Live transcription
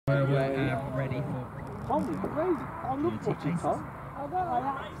ready for... Tom was great. I love watching Tom.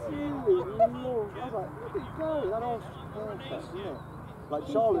 I absolutely love. I was like, look at it go. That was perfect, isn't it? Like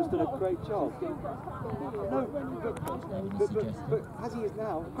Charlotte's done a great job. No, but as he is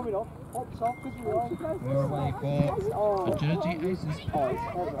now, coming off, hops off, because we're away for Agility Aces. Oh,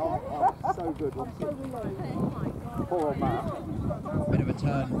 it's so good, wasn't it? Poor old Matt. Bit of a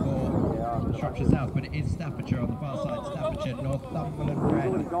turn for Shropshire South, but it is Staffordshire on the far side. Staffordshire, Northumberland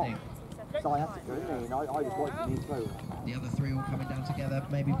red, I think. Sciatica, isn't he? And I was watching his throw. The other three all coming down together.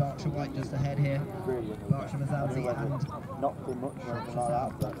 Maybe Berkshire White just ahead here. Berkshire Mazalzi and not too much. Shropshire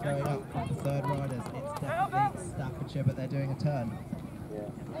South going up for the third riders. It's definitely Staffordshire, but they're doing a turn.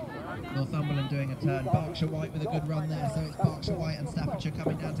 Northumberland doing a turn. Berkshire White with a good run there, so it's Berkshire White and Staffordshire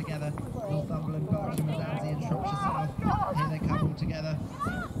coming down together. Northumberland, Berkshire Mazalzi and Shropshire South. Here they come all together.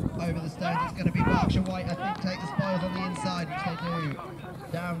 Over the stones, it's going to be Berkshire White, I think, take the spoils on the inside, which they do.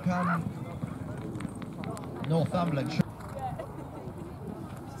 Down come Northumberland.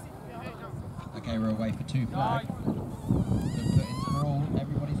 Okay, we're away for 2 flags. So put in for all,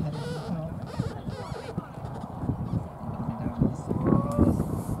 everybody's headed to the top. Coming down with the second riders.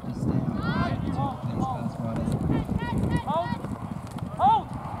 Just stay out of the way, please, first riders.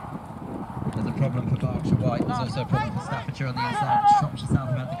 There's a problem for Berkshire White, there's also a problem for Staffordshire on the inside. Shropshire South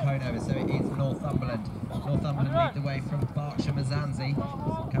have had the cone over, so it is Northumberland. Northumberland lead the way from Berkshire Mazanzi,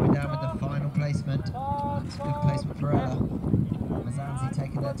 coming down with the final placement. It's a good placement for Ella. Mazanzi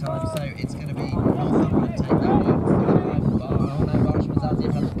taking their time, so it's going to be Northumberland taking that one. Oh no, Berkshire Mazanzi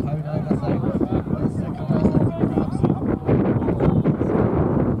have had the cone over, so there's second place there for grabs.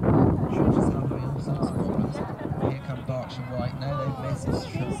 Shropshire South having all sorts of problems. Here come Berkshire White. No, they've missed. It's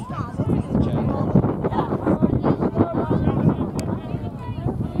just Staffs that missed the changeover.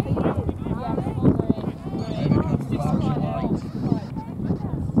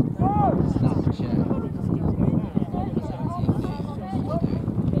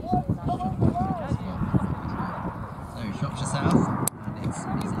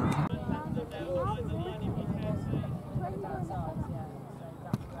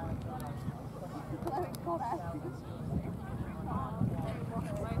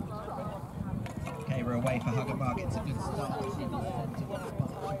 Okay, we're away for Hugger Mug. It's a good start.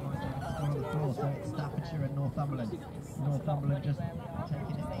 So it's Staffordshire and Northumberland. Northumberland just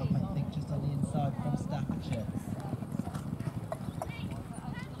taking it up, I think, just on the inside from Staffordshire.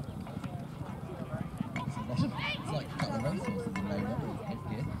 It's like a couple of racehorses in low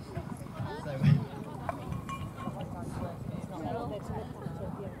level.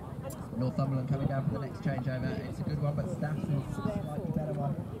 Northumberland coming down for the next changeover. It's a good one, but Staffs is a slightly better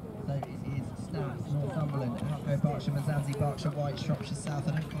one. So it is Staffs, Northumberland, out go Berkshire Mazanzi, Berkshire White, Shropshire South.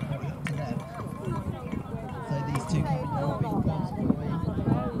 I don't quite know what happened to them. So these two coming down, big bombs for me. So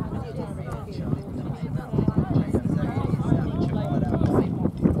it is Staffordshire wide out by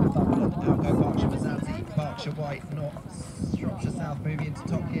Northumberland, out go Berkshire Mazanzi, Berkshire White, Shropshire South moving into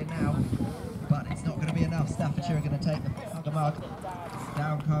top gear now. But it's not going to be enough. Staffordshire are going to take the Hugger Mug.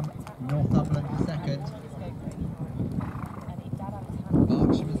 Down come Northumberland for second.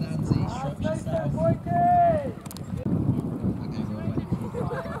 Berkshire Mazanzi, Shropshire South. Okay, we're away.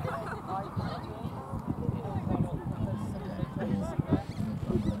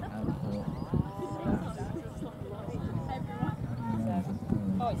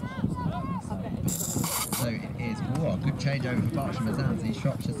 So it is, whoa, good changeover for Berkshire Mazanzi,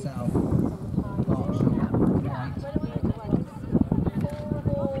 Shropshire South, Berkshire White.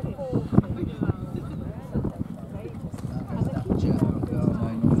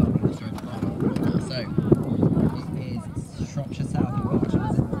 Shropshire South and Berkshire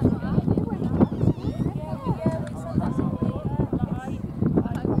Mazanzi.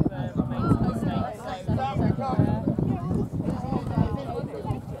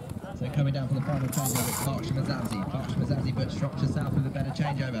 So coming down for the final changeover, it's Berkshire Mazanzi, but Shropshire South with a better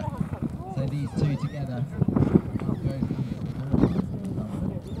changeover. So these two together.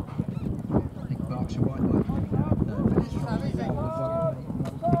 I think Berkshire White might be coming down. No, Shropshire South with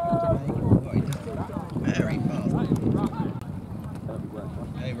one very fast.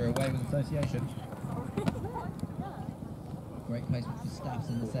 Okay, we're away with association. Great placement for Staffs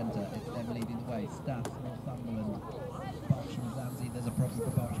in the centre. It's them leading the way. Staffs, Northumberland, Berkshire Mazanzi. There's a problem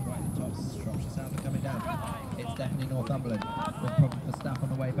for Berkshire right at the top. Shropshire South are coming down. It's definitely Northumberland. There's a problem for Staff on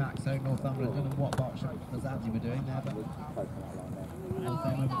the way back. So Northumberland, I don't know what Berkshire Mazanzi were doing there, but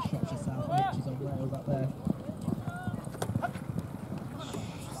Northumberland, Shropshire South, Mitch is on rails up there.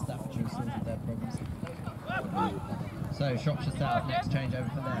 Staffordshire have sorted their problems. So Shropshire South, next changeover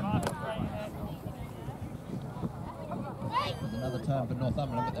for them. There's another turn for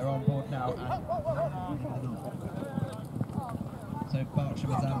Northumberland, but they're on board now. So Berkshire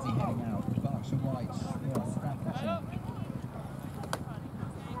Mazanzi heading out. Berkshire White, Staffordshire.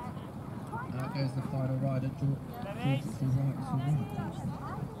 Out goes the final rider. George is right.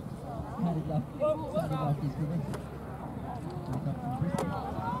 Headed left. Headed left is good.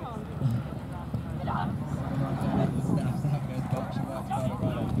 Out goes Berkshire White, final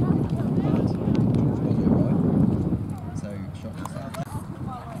rider. So Shropshire South.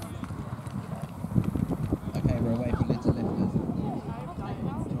 Okay, we're away from Little Lifters.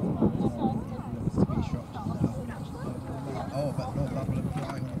 Looks to be Shropshire South. Oh, but Northumberland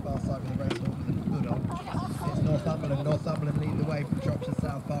flying on the far side with the race horse with a good on. It's Northumberland. Northumberland lead the way from Shropshire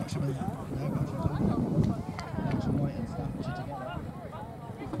South. Berkshire White and Staffordshire together.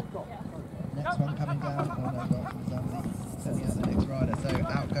 Next one coming down. Oh no, Berkshire Mazanzi sending out the next rider. So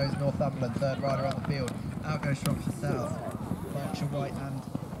out goes Northumberland, third rider on the field. Out goes Shropshire South, Berkshire White and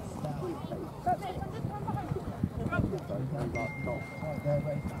Staff. Right there,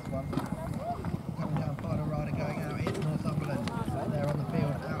 race this one. Coming down, final rider going out, it's Northumberland. There on the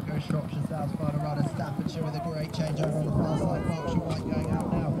field, out goes Shropshire South, final rider Staffordshire with a great changeover on the far side. Berkshire White going out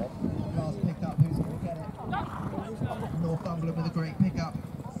now. Last pickup, who's going to get it? Northumberland with a great pickup.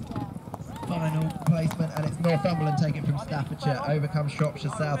 Final placement, and it's Northumberland taking from Staffordshire. Overcomes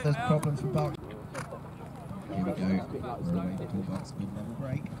Shropshire South. There's problems for Berkshire. Here we go. We're away to toolbox. Good level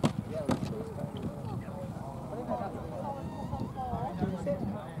break.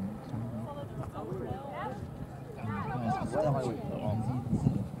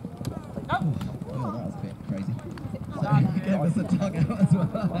 Oh, that was a bit crazy. So he gave us a tug out as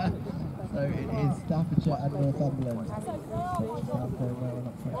well. So it is Staffordshire and Northumberland. You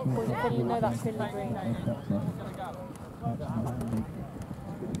probably know that's really green.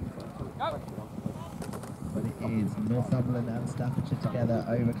 But it is Northumberland and Staffordshire together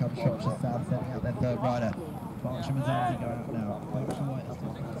overcome Shropshire South, sending out their third rider. Berkshire Mazanzi going out now. Berkshire White is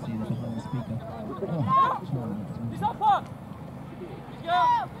still trying to see them behind the speaker.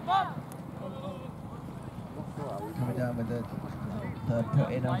 Coming down with the third put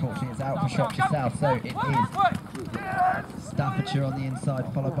in, unfortunately it's out for Shropshire South, so it is Staffordshire on the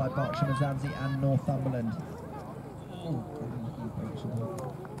inside, followed by Berkshire Mazanzi and Northumberland.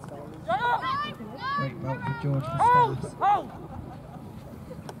 Great vote for George for Staffs. Oh,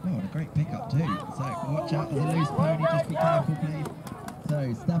 and a great pickup too. So watch out, there's a loose pony, just be careful please. So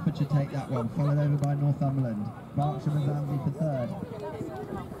Staffordshire take that one, followed over by Northumberland. Berkshire Mazanzi for third.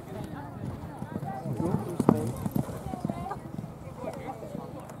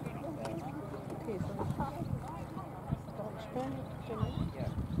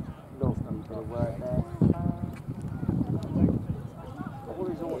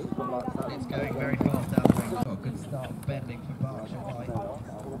 It's going very fast down the ring. Got a good start of bending for Berkshire White.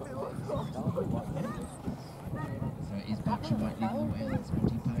 So it is Berkshire White leading the way on that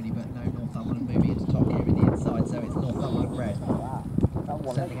sporting pony, but no Northumberland moving into top gear in the inside, so it's Northumberland red.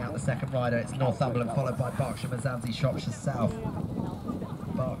 Sending out the second rider, it's Northumberland followed by Berkshire Mazanzi, Shropshire South,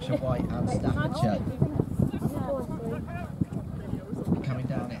 Berkshire White and Staffordshire. Coming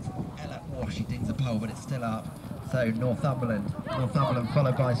down, it's Ella. Oh, she dings a pole, but it's still up. So Northumberland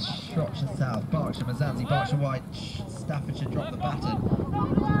followed by Shropshire South, Berkshire Mazanzi, Berkshire White, Staffordshire dropped the baton.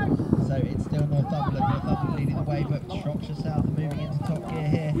 So it's still Northumberland leading the way, but Shropshire South are moving into top gear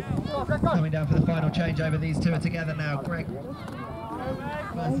here. Coming down for the final changeover, these two are together now. Greg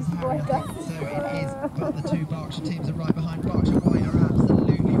versus Harry, I think. So it is, but the two Berkshire teams are right behind. Berkshire White are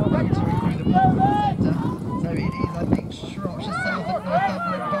absolutely motoring through the pole in the centre. So it is, I think, Shropshire South and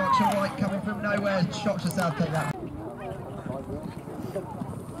Northumberland. Berkshire White coming from nowhere. Shropshire South take that.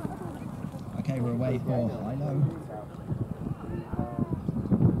 Okay, we're away for high-low.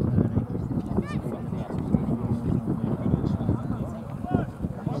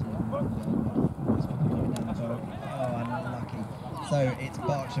 Oh, unlucky. So it's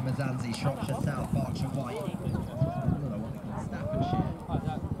Berkshire Mazanzi, Shropshire South, Berkshire White. Staffordshire.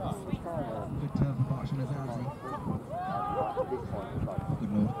 Good turn for Berkshire Mazanzi.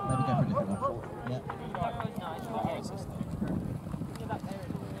 Good lord. Let me go for a different one. Yeah.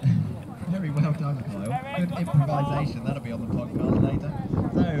 Very well done, Kyle. Good improvisation. That'll be on the podcast later.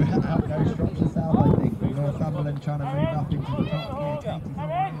 So out goes Shropshire South, I think. Northumberland trying to move up into the top gear. Katie's on the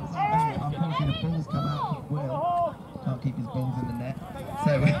wheels. Unfortunately, the balls come out of Will. Can't keep his balls in the net.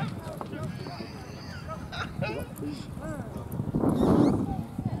 So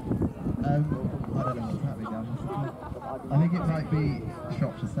I don't know what's happening down this. I think it might be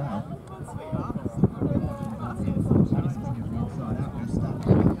Shropshire South. Inside out goes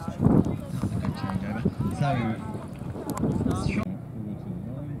Staffordshire. That's a good changeover. So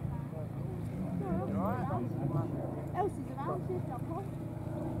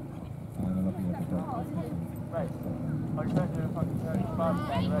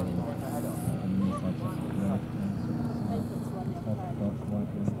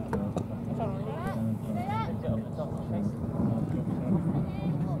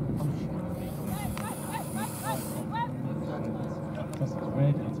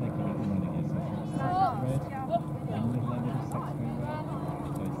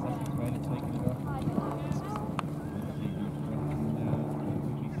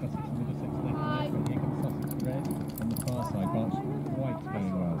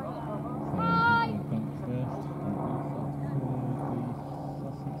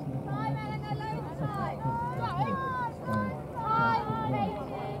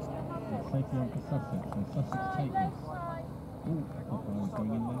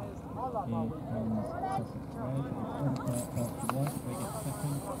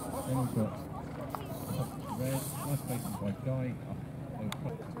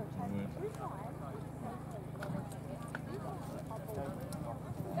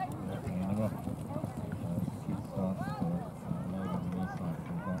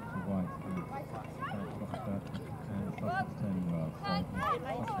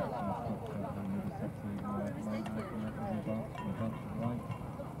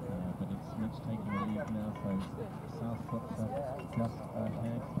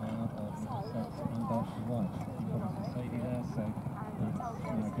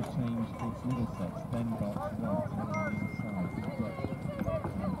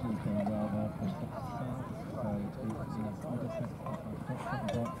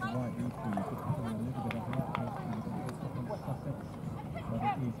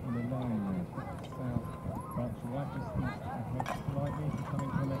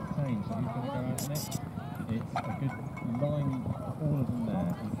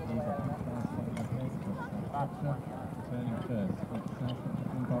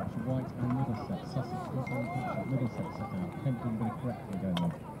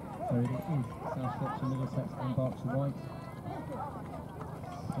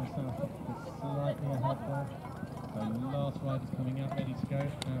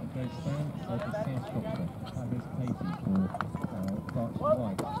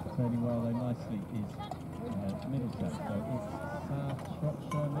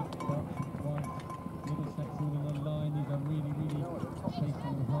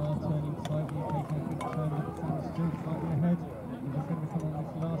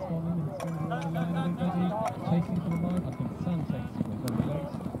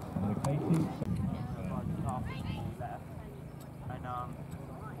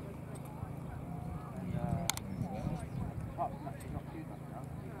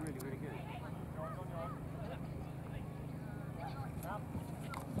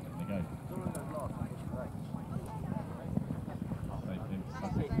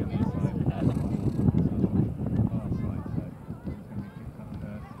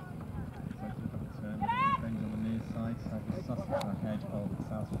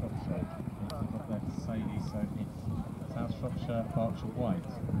Shropshire, Berkshire White,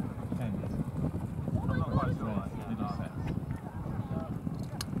 Kent, Middlesex.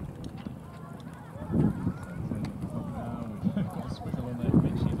 We've got a squiggle on there,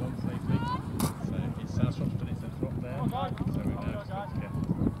 Mitch is on safely. So it's South Shropshire, but it's a drop there. So we've now just got to get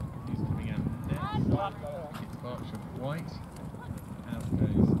who's coming out next. It's Berkshire White. Out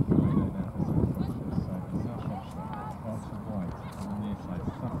goes Chico now for South Shropshire. So South Shropshire, Berkshire White, on the near side,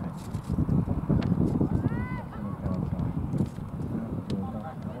 Sussex.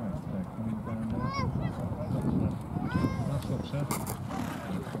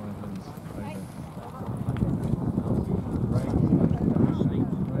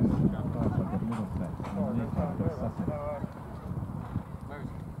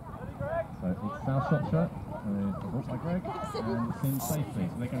 Shropshire, brought by Greg, and it's in safely,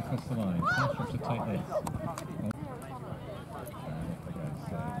 so they're going to cross the line. South Shropshire take this. And off they go.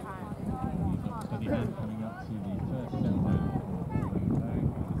 So he's got a steady hand coming up to the first step down. This is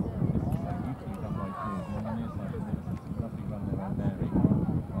a beautifully done by George. On the near side of this, it's a lovely run there by Mary.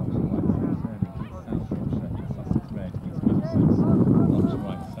 Berkshire White turning, it's South Shropshire, it's Sussex Red, it's Middlesex. Berkshire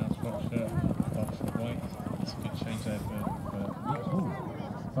White, South Shropshire, Berkshire White. It's a good change there for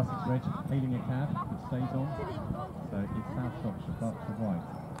Sussex Red, hailing a cab, it stays on, so it's South Shropshire, Berkshire White,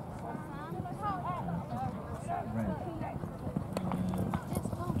 Sussex Red, and Middlesex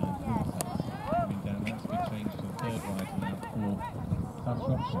coming down. That's a good change to the third rider now for South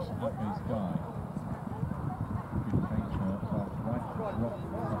Shropshire, so out goes Guy. Good change for Berkshire White, drop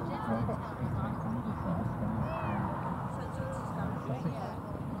Sussex Red, good change for Middlesex, Sussex,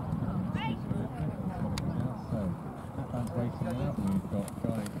 so that racing now. We've got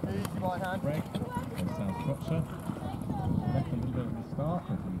Guy and Greg from South Shropshire. Left a little bit at the start,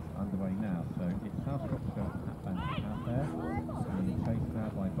 but he's underway now. So it's South Shropshire at Banty out there, being chased now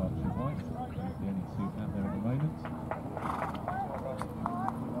by Berkshire White. He's the only two out there at the moment.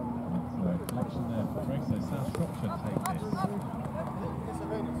 So a collection there for Greg. So South Shropshire take this.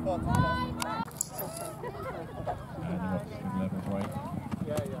 And you're off to level break.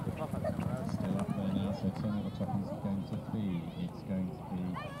 Still up there now, so tell me what the topping is going to be. It's going to be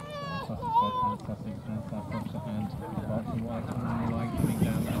Sussex Red and Sussex and South Shropshire and Berkshire White on the line coming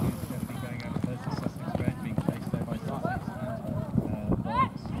down now. It's definitely going over there to Sussex Red, being chased there by Sussex and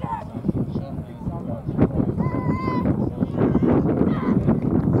Bikes. South Shropshire and Berkshire White.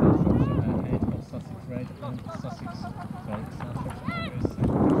 South Shropshire ahead of Sussex Red and Sussex. So South Shropshire goes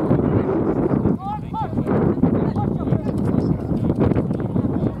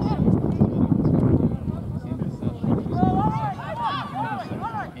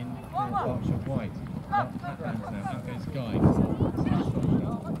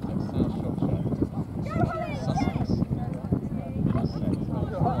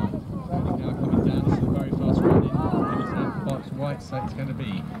so it's going to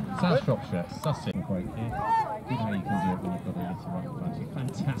be South Shropshire, Sussex break here. Good how you can do it when you've got a little run front.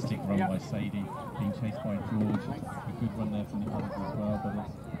 Fantastic run by Sadie, being chased by George. A good run there from the others as well, but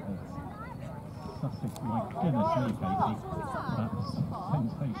it's Sussex, my goodness me, Katie. That was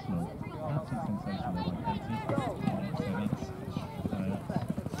sensational. Absolutely sensational by Katie. So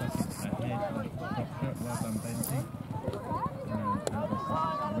that's Sussex ahead of Shropshire. Well done, Benzie.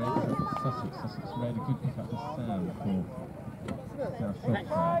 Sussex Red, a good pick up the Sam for South Shropshire.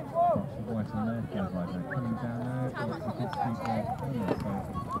 Berkshire White on there, goes right there. Coming down now, it's a good speed there. So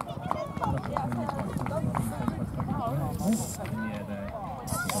Sussex Red in the air there.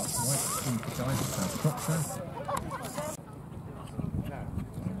 Berkshire White, good guy for South Shropshire.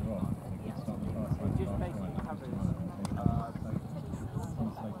 And we're off. A good start on the far side of Berkshire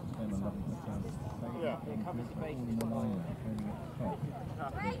White. Yeah, it covers the base. In the Lyons, turning at the top.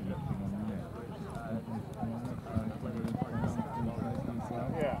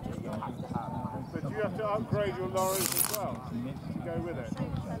 Yeah. But you have to upgrade your lorries as well to go with it.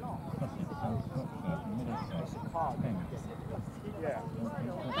 Yeah.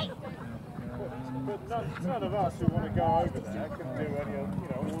 But none of us who want to go over there can do any of, you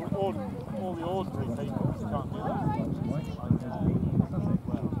know, all the ordinary people can't do that.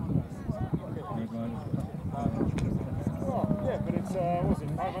 Oh, yeah, but it's, was it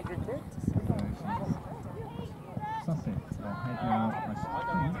 500 quid? Sussex ahead now, I think.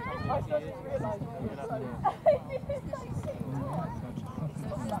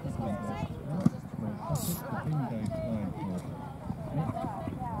 Sussex, the pin goes wide for Mitch.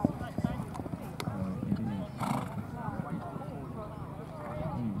 It is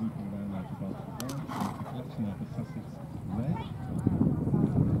really leaping around now to Berkshire White. A collection of the Sussex Red.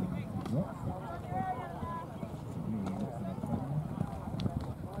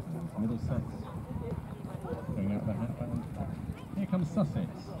 Middlesex going out the hat band. Here comes Sussex.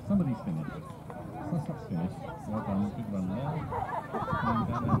 Somebody's finished. Sussex finished. Well done. Good run there. Coming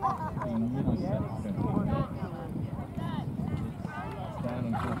down now to Middlesex going to be next. It's down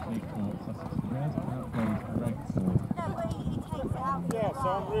unfortunately for Sussex Red. Out goes Greg for. Yeah, so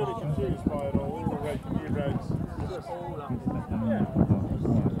I'm really confused by it all. All the red, new reds. Good step down there for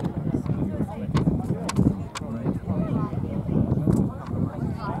Berkshire White. And reflecting Greg for.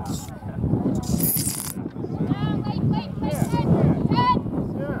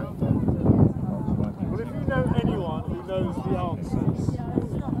 Well, if you know anyone who knows the answers,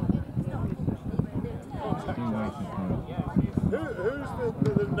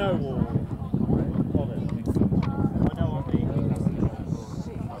 who's the know-all of it? I know what he means.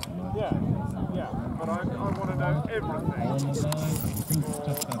 Yeah, but I want to know everything. On the line, I think it's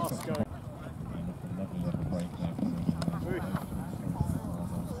just that. Lovely little break there for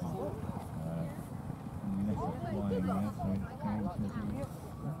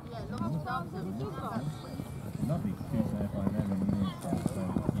lovely scoop there by them on the near side. So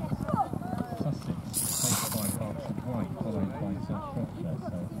it's Sussex, chased by Berkshire White, followed by South Shropshire.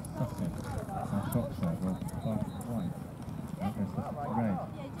 So Sussex, South Shropshire, well, Berkshire White. Out goes Sussex Red.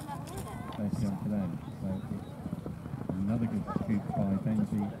 Closely on to them. So it's another good scoop by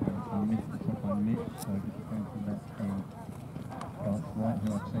Benzie and missed the top by Mitch. So it's going to let Berkshire White,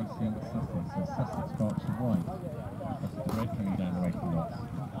 who are chasing Sussex. So Sussex, Berkshire White. Sussex Red coming down the racing lots.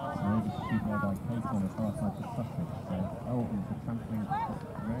 So over to shoot there by Kate on the far side to Sussex. So Elton for trampling Sussex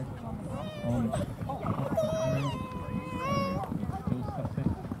Red on Sussex Red. So it's still Sussex.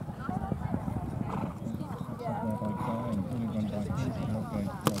 There by Guy and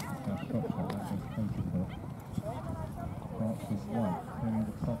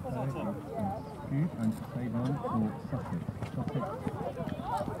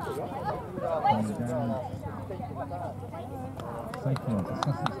Safely onto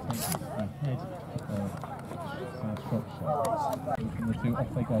Sussex takes ahead of South Shropshire. From the two,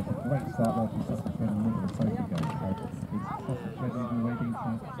 off they go. It's a great start there from Sussex when the middle of the trophy game. So it's Sussex ready and waiting to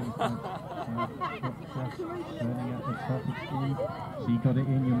South Shropshire turning out the top. She got it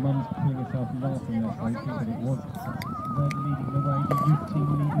in. Your mum's pulling herself laughing there, Tracy, but it was Sussex leading the way. The youth team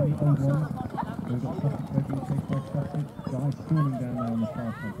leading the old ones. So we've got Sussex ready to take by Sussex. Guys storming down there on the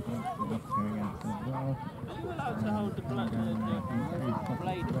far side. That's going out as well. To hold the blade.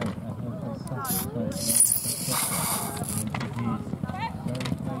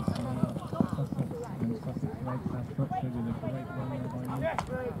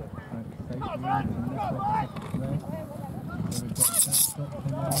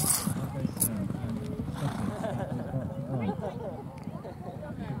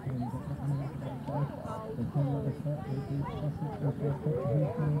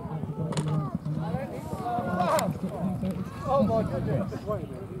 Oh my goodness.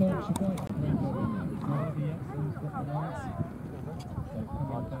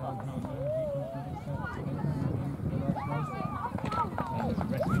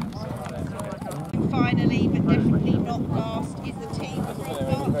 Finally, but definitely not last, is the team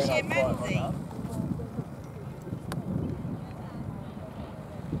from Berkshire Manzi.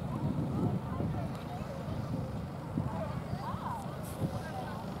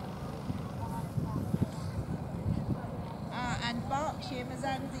 And Berkshire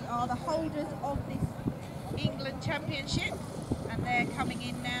Manzi are the holders of this England Championship, and they're coming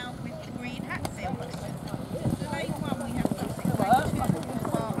in now with the green hat silks. So lane 1 we have Sussex, lane 2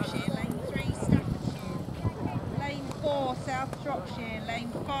 Berkshire, lane 3 Staffordshire, lane 4 South Shropshire,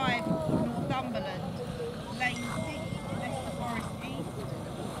 lane 5 Northumberland, lane 6 Leicester Forest East,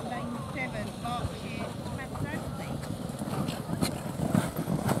 lane 7 Berkshire Manzi.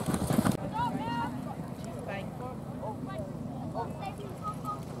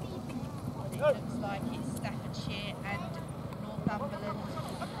 It looks like it's Staffordshire and Northumberland.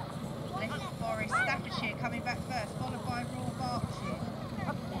 Leicester Forest, Staffordshire coming back first, followed by Royal Berkshire.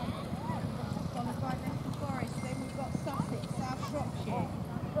 Followed by Leicester Forest, then we've got Sussex, South Shropshire.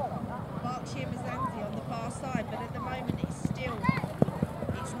 Berkshire Manzi on the far side, but at the moment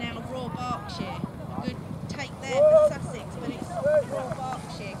it's now Royal Berkshire. A good take there for Sussex, but it's Royal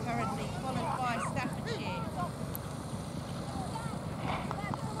Berkshire currently, followed by Staffordshire.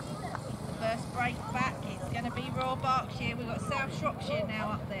 First break back, it's going to be Royal Berkshire. We've got South Shropshire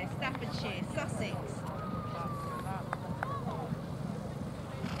now up there, Staffordshire, Sussex.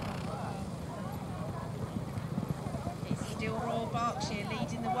 It's still Royal Berkshire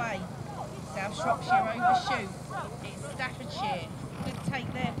leading the way. South Shropshire overshoot. It's Staffordshire. Good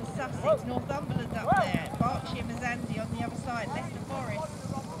take there for Sussex. Northumberland up there. Berkshire Manzi on the other side. Leicester Forest.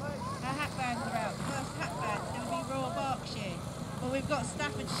 Our hat bands are out. The first hat band's going to be Royal Berkshire. Well, we've got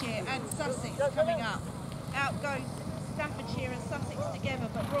Staffordshire and Sussex coming up. Out goes Staffordshire and Sussex together,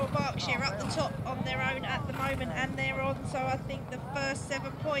 but Royal Berkshire up the top on their own at the moment, and they're on. So I think the first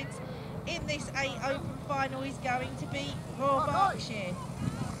 7 points in this 8 open final is going to be Royal Berkshire.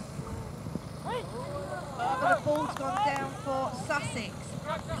 But the ball's gone down for Sussex.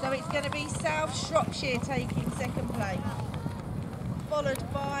 So it's going to be South Shropshire taking second place, followed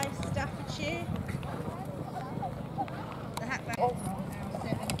by Staffordshire. The hat back. Now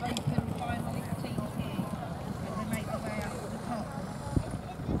 7 open finalist teams here as they make their way up to the top.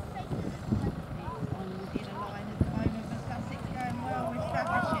 In a line at the moment, but Sussex going well with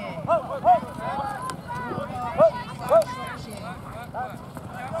Staffordshire. South Shropshire.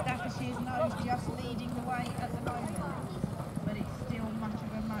 Staffordshires nose just leading the way at the moment, but it's still much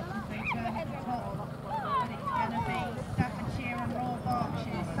of a much as they turn at the top. But it's going to be Staffordshire and Royal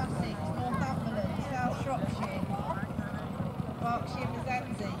Berkshire, Sussex, Northumberland, South Shropshire, Berkshire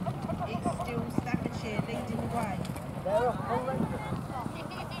Manzi. It's still Staffordshire leading the way.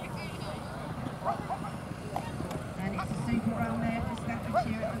 And it's a super run there for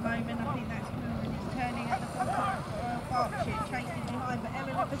Staffordshire at the moment. I think that's good, and it's turning at the bottom. Royal Berkshire chasing behind, but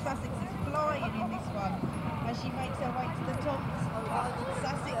Eleanor for Sussex is flying in this one as she makes her way to the top.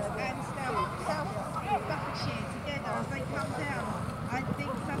 Sussex and South Staffordshire together as they come down. I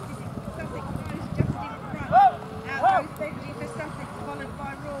think Sussex goes just in front. Out goes Benji for Sussex, followed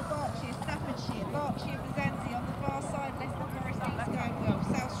by Royal Berkshire, Staffordshire, Berkshire Manzi on the far side, Leicester Forest East going well,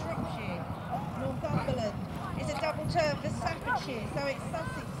 South Shropshire, Northumberland. It's a double turn for Staffordshire, so it's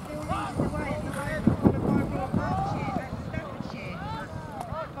Sussex still leading the way at the moment, followed by Royal Berkshire and Staffordshire.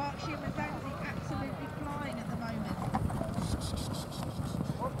 Berkshire Manzi absolutely flying at the moment.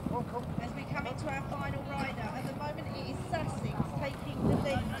 As we come into our final rider, at the moment it is Sussex taking the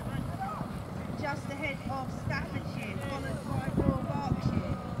lead. of Staffordshire, followed by Royal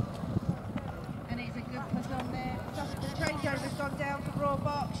Berkshire. And it's a good push on there. The changeover's gone down for Royal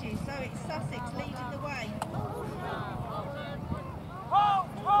Berkshire, so it's Sussex leading the way.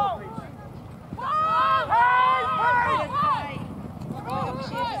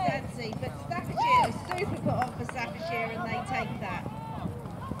 Berkshire for Zanzi, but Staffordshire is super put on for Staffordshire and they take that.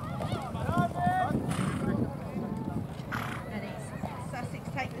 And it's Sussex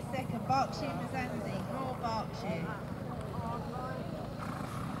take the second, Berkshire for Zanzi, Royal Berkshire.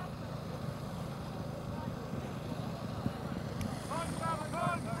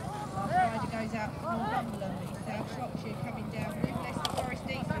 Rider goes out for Northumberland, but it's South Shropshire coming down with Leicester Forest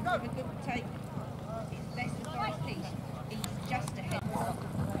East with a good take. It's Leicester Forest East just ahead.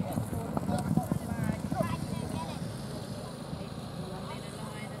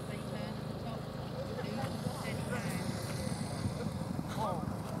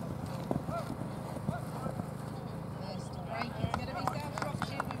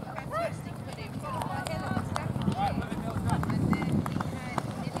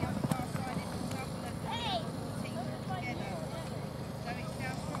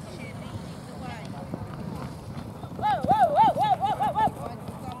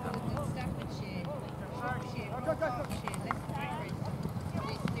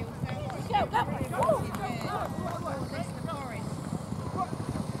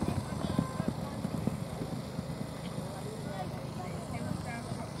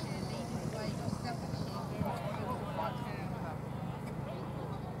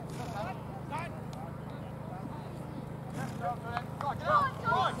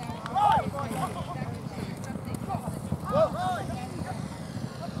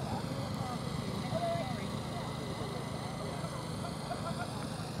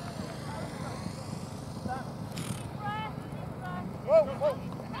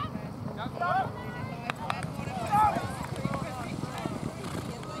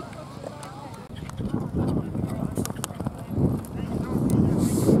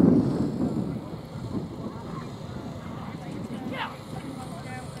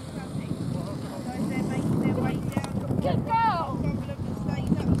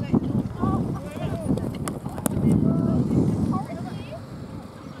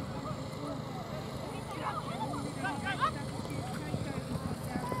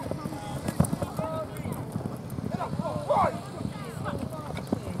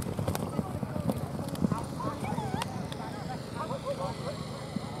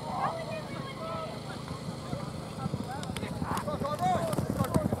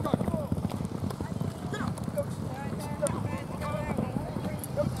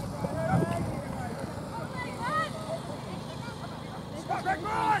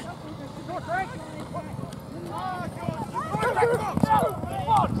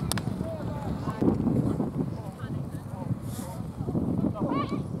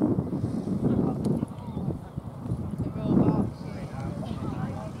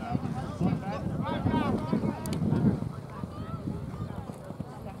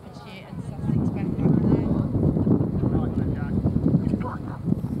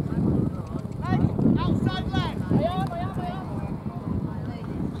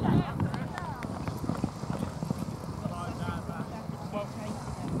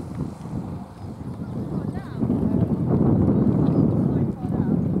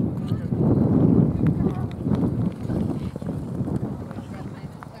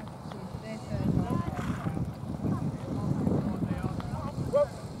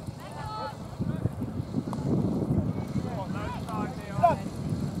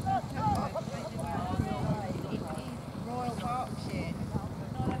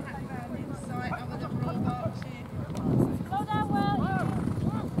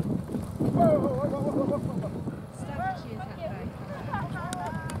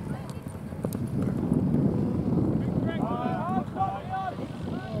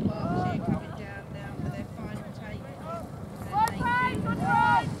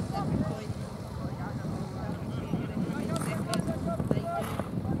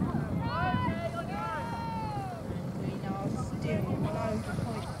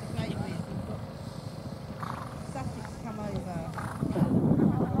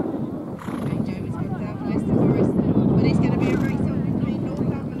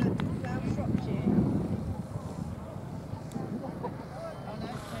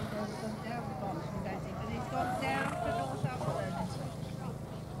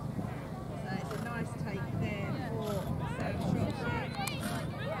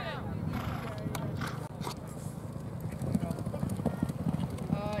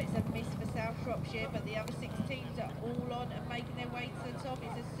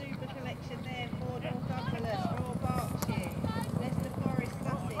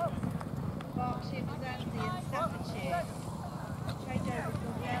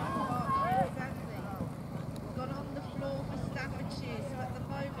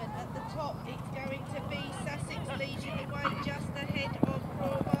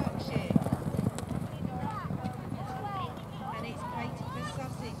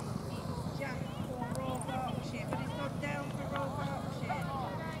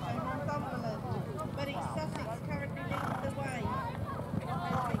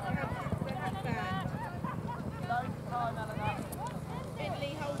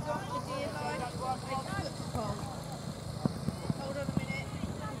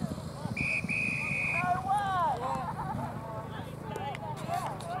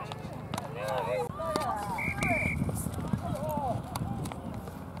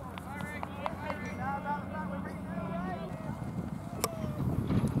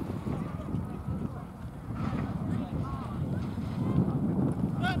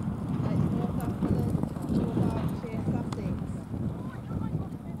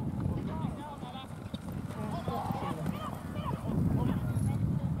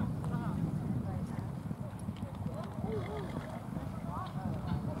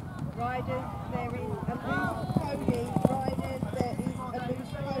 riders, there is a loose pony. Riders, there is a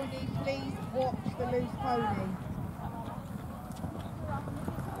loose pony. Please watch the loose pony.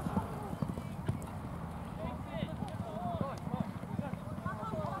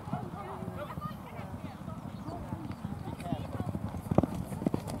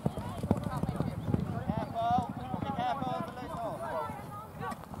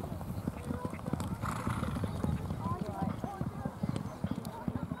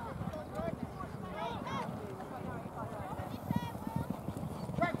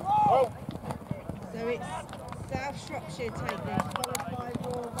 So it's South Shropshire take this, followed by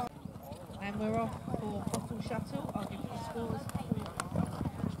Gorvett. And we're off for bottle shuttle. I'll give you the scores.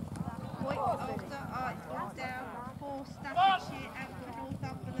 Point after it's gone down for Staffordshire and for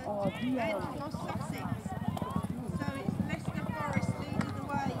Northumberland and for Sussex. So it's Leicester Forest leading the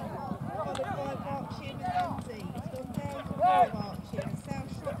way, followed by Berkshire and Lindsay. It's gone down for Berkshire and South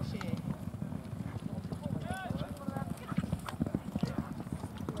Shropshire.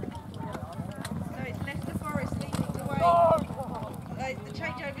 The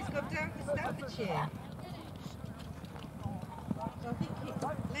changeover's gone down for Staffordshire. So I think it's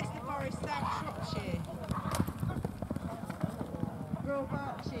Leicester Forest, South Shropshire. Royal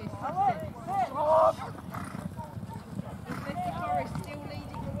Berkshire, Sussex. Is Leicester Forest still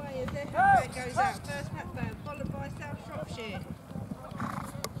leading the way as their hatband goes out? First hatband, followed by South Shropshire.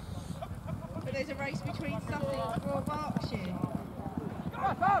 But there's a race between Sussex and Royal Berkshire.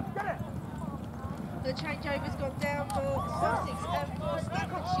 The changeover's gone down for Sussex and for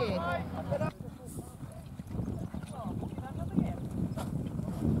Staffordshire. But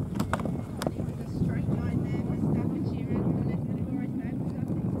it's a straight line there for Staffordshire and the Leicester Forest and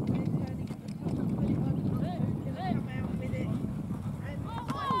Sussex. They're turning at the top and put it on. Going to come out with it. And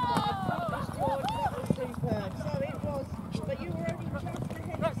published George, that was superb. So it was, but you were only just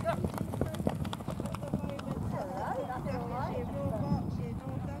ahead of Staffordshire at the moment. Staffordshire, Royal Berkshire,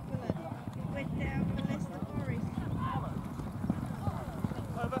 Northumberland. Went down for Leicester Forest.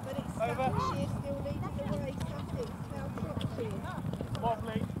 But it's Staffordshire still leading the way. Sussex, South Shropshire.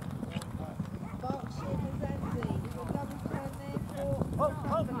 Lovely. Berkshire and Zanzi. A double turn there for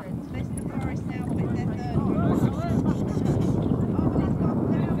Northumberland. Leicester Forest now with their third one. Oh, but it's gone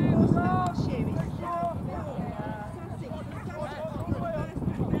down for Staffordshire. It's Sussex. Sussex first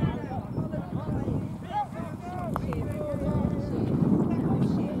back down out. Followed by South Shropshire, Royal Berkshire,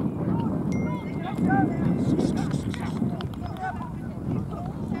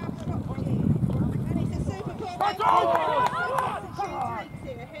 Staffordshire. And it's a super club. Takes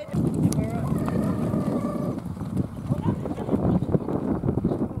it ahead of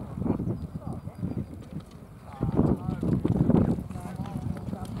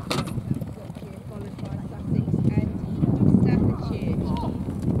followed by Sussex and Staffordshire.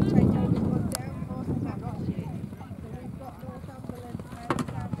 Changeover's gone down for Staffordshire. So we've got Northumberland and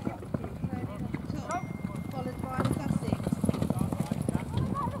South Shropshire turning at the top, followed by Sussex.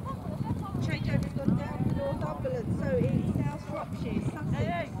 Changeover's gone down for Northumberland, so it's South Shropshire,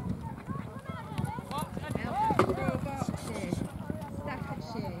 Sussex. Out for Royal Berkshire,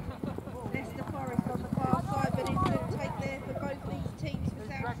 Staffordshire. Leicester Forest on the far side, but it's a take there for both these teams for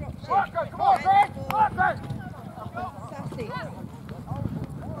South Shropshire and for Sussex.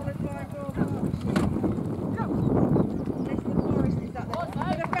 Followed by Royal Berkshire. Leicester Forest is up there.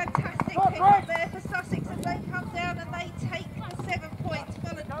 But a fantastic pick up there for Sussex as they come down and they take the 7 points,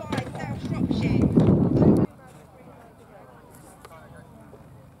 followed by South Shropshire.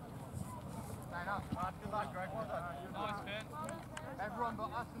 Good luck, Greg. Well done. Nice fit. Everyone but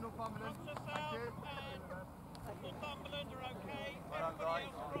us and Northumberland. Thank you. Northumberland are okay. Everybody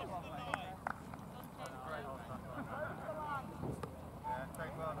else across the line. Yeah,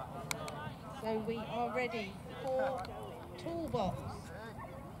 take well. So we are ready for toolbox.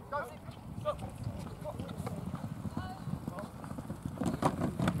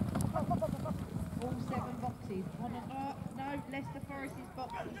 All 7 boxes. No, Leicester Forest's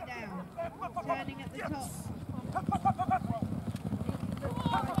box is down. Turning at the top.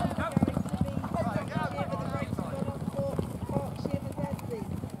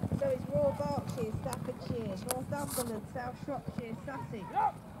 So it's Royal Berkshire, Staffordshire, Northumberland, South Shropshire, Sussex.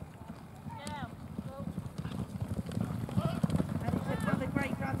 And it's another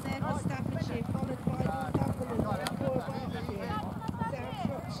great run there for Staffordshire, followed by Northumberland, Royal Berkshire, South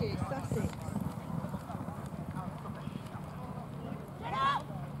Shropshire, Sussex.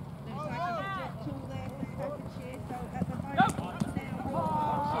 Looks like a legit tool there for Staffordshire, so at the moment it's now Royal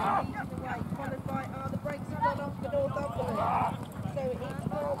Berkshire leading the way, followed by, the brakes have gone off for Northumberland. So it's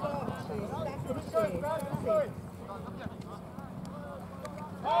Royal Berkshire, Staffordshire, Sussex.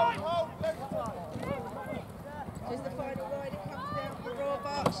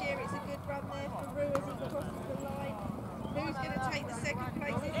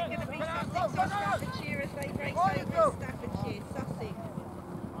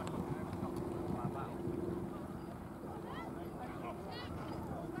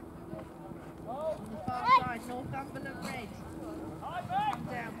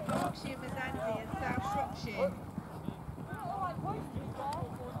 Shropshire.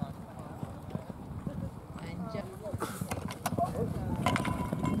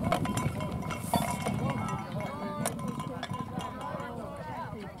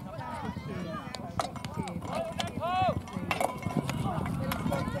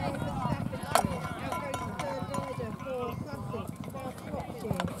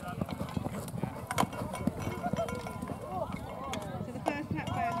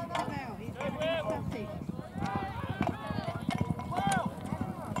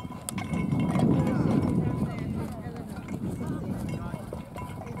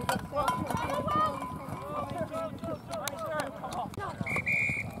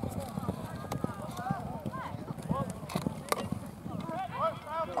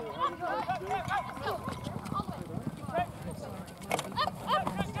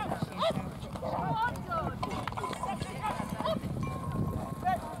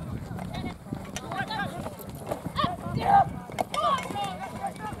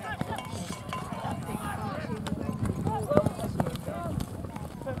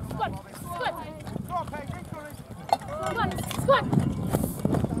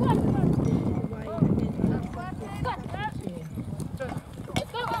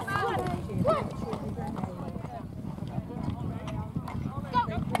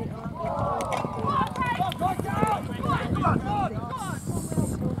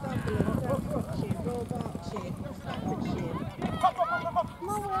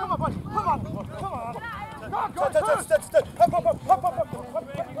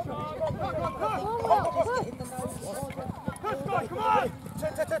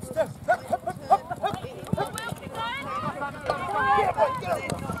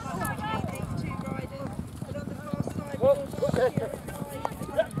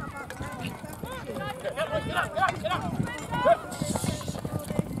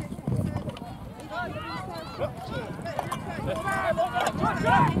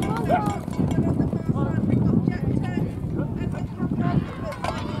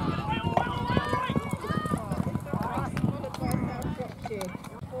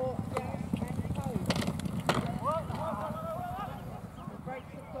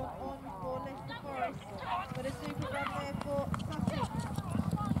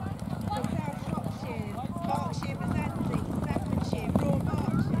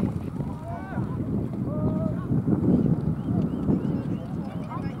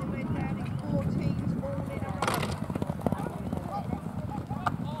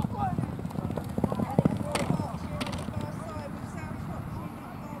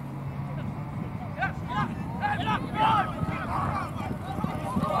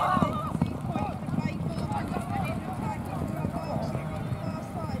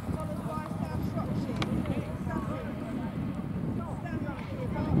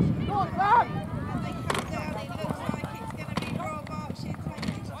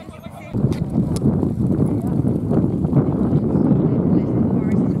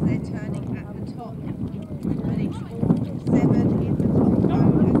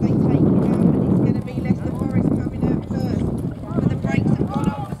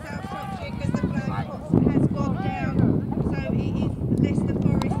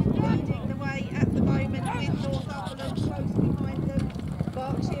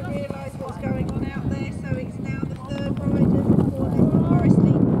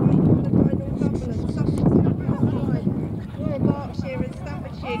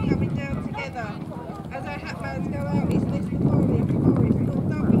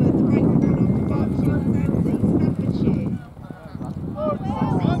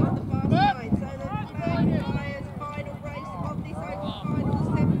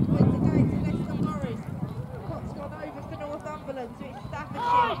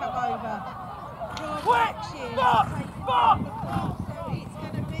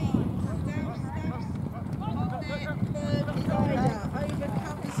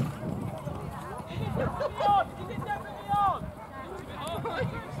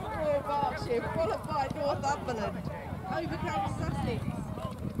 Followed by Northumberland, overcomes Sussex.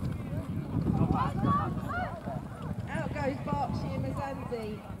 Out goes Berkshire Mazanzi.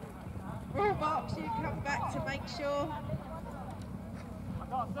 Royal Berkshire come back to make sure. I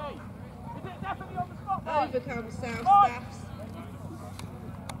can't see. Is it definitely on the spotlight? Overcomes South Staffs.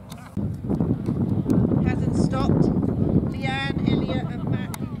 Hasn't stopped. Leanne, Elliot and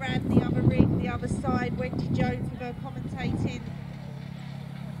Matt who ran the other ring, the other side. Wendy Jones with her commentating.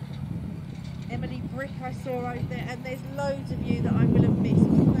 Emily Brick I saw over there, and there's loads of you that I will have missed.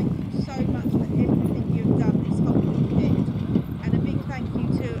 But thank you so much for everything you've done this whole weekend. And a big thank you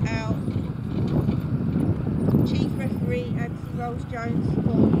to our Chief Referee Anthony Rolls-Jones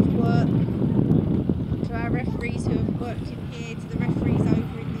for his work. referees who have worked in here, to the referees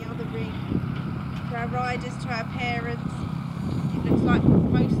over in the other ring, to our riders, to our parents.